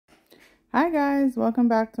Hi guys, welcome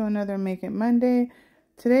back to another Make It Monday.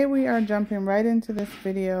 Today we are jumping right into this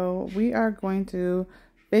video. We are going to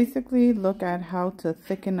basically look at how to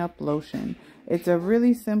thicken up lotion. It's a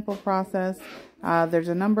really simple process. There's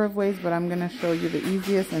a number of ways, but I'm going to show you the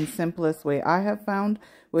easiest and simplest way I have found,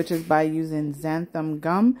 which is by using xanthan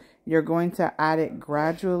gum. You're going to add it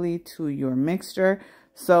gradually to your mixture.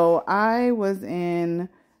 So I was in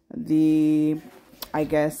the,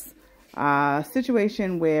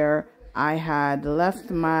 situation where I had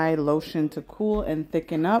left my lotion to cool and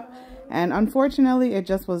thicken up, and unfortunately it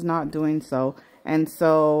just was not doing so. And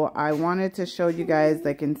so I wanted to show you guys,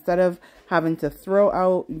 like, instead of having to throw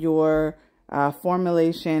out your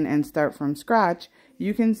formulation and start from scratch,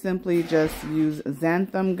 you can simply just use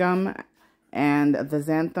xanthan gum, and the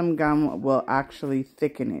xanthan gum will actually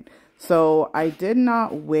thicken it. So I did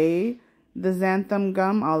not weigh the xanthan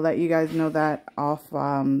gum. I'll let you guys know that off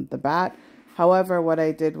the bat. However, what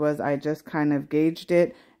I did was I just kind of gauged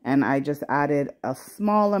it, and I just added a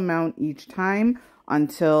small amount each time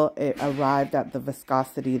until it arrived at the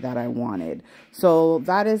viscosity that I wanted. So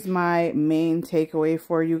that is my main takeaway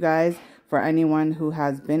for you guys, for anyone who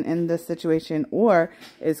has been in this situation or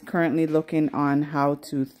is currently looking on how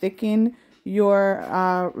to thicken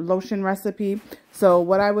your lotion recipe. So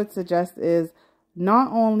what I would suggest is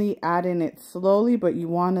not only adding it slowly, but you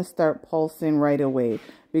want to start pulsing right away,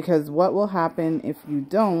 because what will happen if you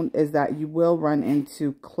don't is that you will run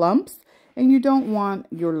into clumps, and you don't want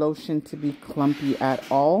your lotion to be clumpy at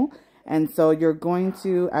all. And so you're going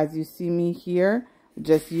to, as you see me here,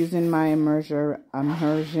 just using my immersion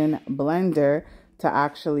blender to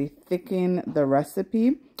actually thicken the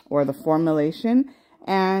recipe or the formulation.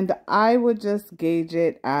 And I would just gauge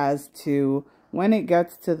it as to when it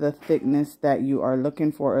gets to the thickness that you are looking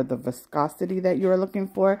for, or the viscosity that you are looking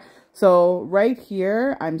for. So right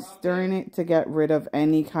here, I'm stirring it to get rid of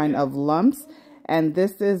any kind of lumps. And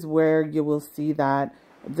this is where you will see that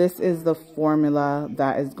this is the formula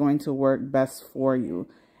that is going to work best for you.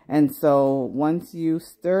 And so once you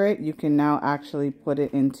stir it, you can now actually put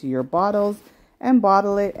it into your bottles and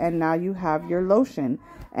bottle it. And now you have your lotion.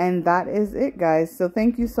 And that is it, guys. So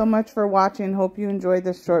thank you so much for watching. Hope you enjoyed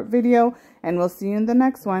this short video, and we'll see you in the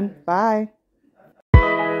next one. Bye.